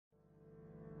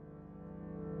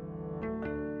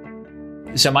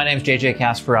So my name is JJ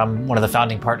Kasper. I'm one of the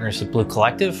founding partners of Blue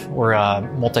Collective. We're a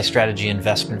multi-strategy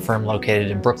investment firm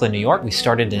located in Brooklyn, New York. We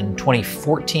started in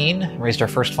 2014, raised our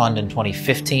first fund in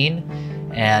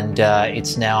 2015, and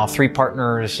it's now 3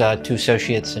 partners, 2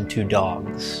 associates, and 2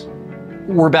 dogs.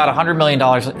 We're about $100 million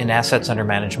in assets under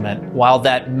management. While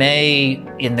that may,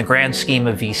 in the grand scheme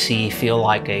of VC, feel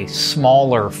like a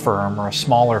smaller firm or a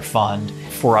smaller fund,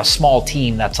 for a small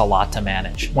team, that's a lot to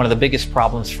manage. One of the biggest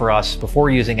problems for us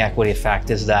before using Equity Effect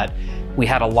is that we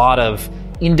had a lot of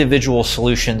individual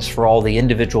solutions for all the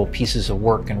individual pieces of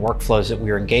work and workflows that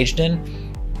we were engaged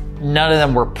in. None of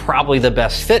them were probably the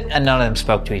best fit, and none of them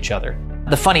spoke to each other.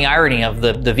 The funny irony of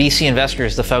the VC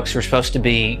investors, the folks who are supposed to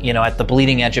be, at the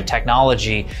bleeding edge of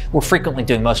technology, we're frequently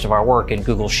doing most of our work in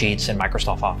Google Sheets and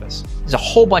Microsoft Office. There's a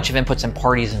whole bunch of inputs and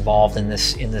parties involved in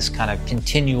this kind of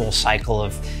continual cycle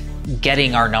of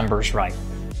getting our numbers right.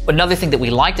 Another thing that we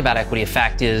liked about Equity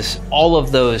Effect is all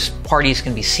of those parties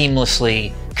can be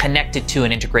seamlessly connected to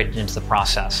and integrated into the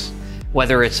process.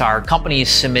 Whether it's our companies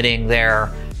submitting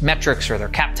their metrics or their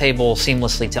cap table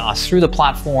seamlessly to us through the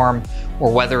platform,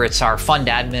 or whether it's our fund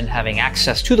admin having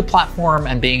access to the platform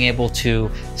and being able to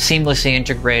seamlessly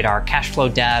integrate our cash flow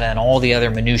data and all the other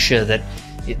minutiae that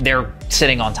they're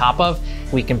sitting on top of,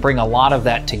 we can bring a lot of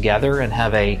that together and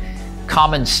have a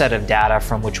common set of data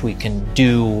from which we can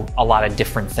do a lot of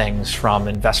different things, from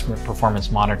investment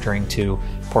performance monitoring to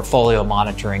portfolio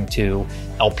monitoring to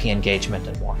LP engagement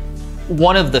and more.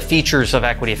 One of the features of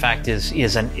Equity Effect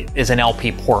is an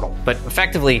LP portal, but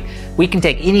effectively we can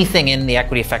take anything in the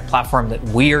Equity Effect platform that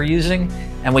we are using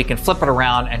and we can flip it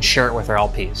around and share it with our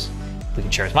LPs. We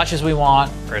can share as much as we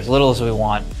want or as little as we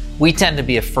want. We tend to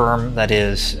be a firm that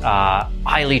is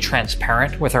highly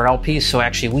transparent with our LPs, so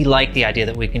actually we like the idea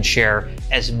that we can share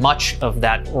as much of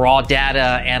that raw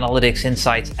data, analytics,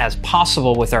 insights as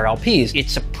possible with our LPs.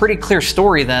 It's a pretty clear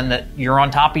story then that you're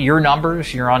on top of your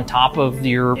numbers, you're on top of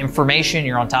your information,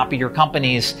 you're on top of your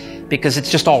companies, because it's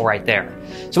just all right there.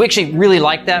 So we actually really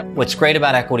like that. What's great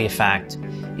about Equity Effect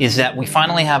is that we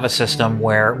finally have a system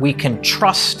where we can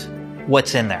trust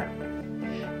what's in there.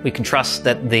 We can trust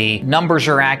that the numbers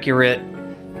are accurate,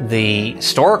 the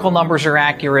historical numbers are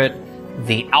accurate,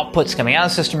 the outputs coming out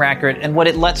of the system are accurate, and what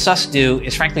it lets us do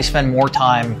is frankly spend more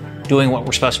time doing what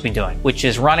we're supposed to be doing, which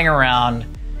is running around,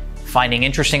 finding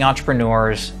interesting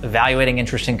entrepreneurs, evaluating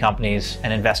interesting companies,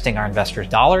 and investing our investors'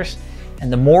 dollars.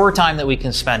 And the more time that we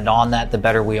can spend on that, the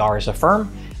better we are as a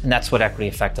firm, and that's what Equity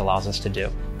Effect allows us to do.